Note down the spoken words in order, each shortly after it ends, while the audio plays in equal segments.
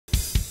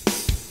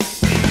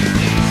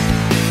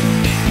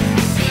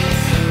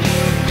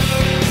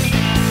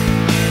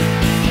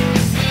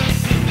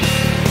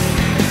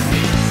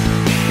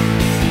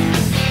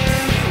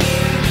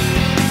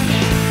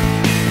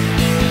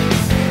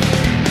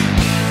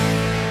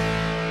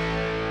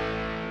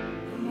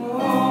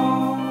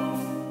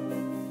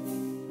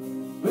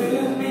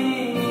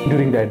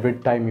during the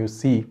Advent time, you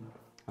see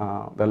there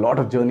are a lot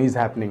of journeys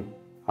happening.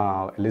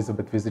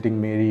 Elizabeth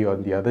visiting Mary, or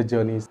the other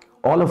journeys.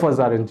 All of us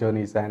are in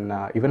journeys, and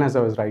even as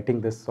I was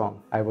writing this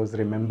song, I was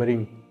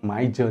remembering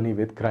my journey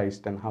with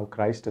Christ and how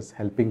Christ is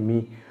helping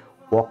me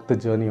walk the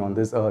journey on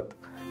this earth.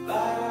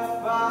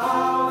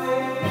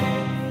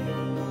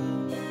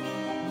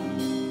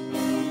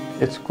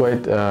 It's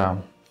quite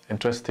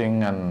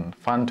interesting and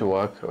fun to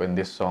work in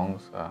these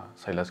songs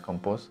Silas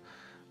composed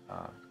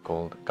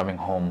called Coming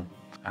Home,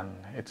 and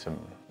it's a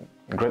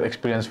great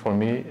experience for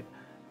me,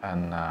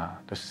 and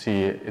to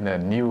see in a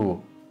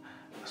new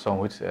song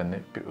which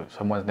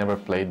someone's never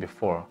played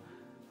before,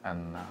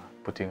 and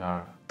putting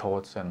our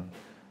thoughts and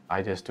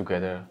ideas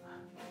together.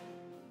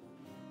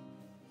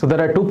 So there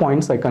are 2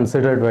 points I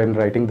considered when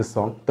writing the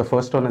song. The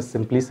first one is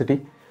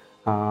simplicity.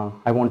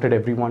 I wanted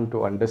everyone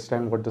to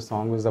understand what the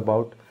song was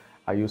about.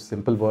 I used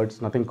simple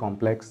words, nothing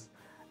complex,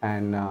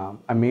 and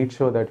I made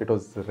sure that it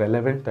was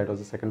relevant. That was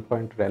the second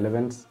point,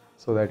 relevance,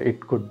 so that it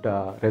could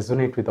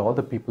resonate with all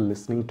the people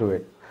listening to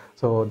it.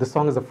 So this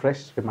song is a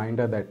fresh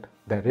reminder that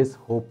there is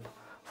hope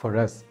for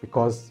us,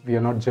 because we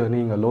are not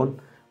journeying alone,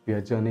 we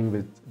are journeying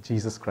with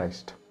Jesus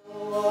Christ.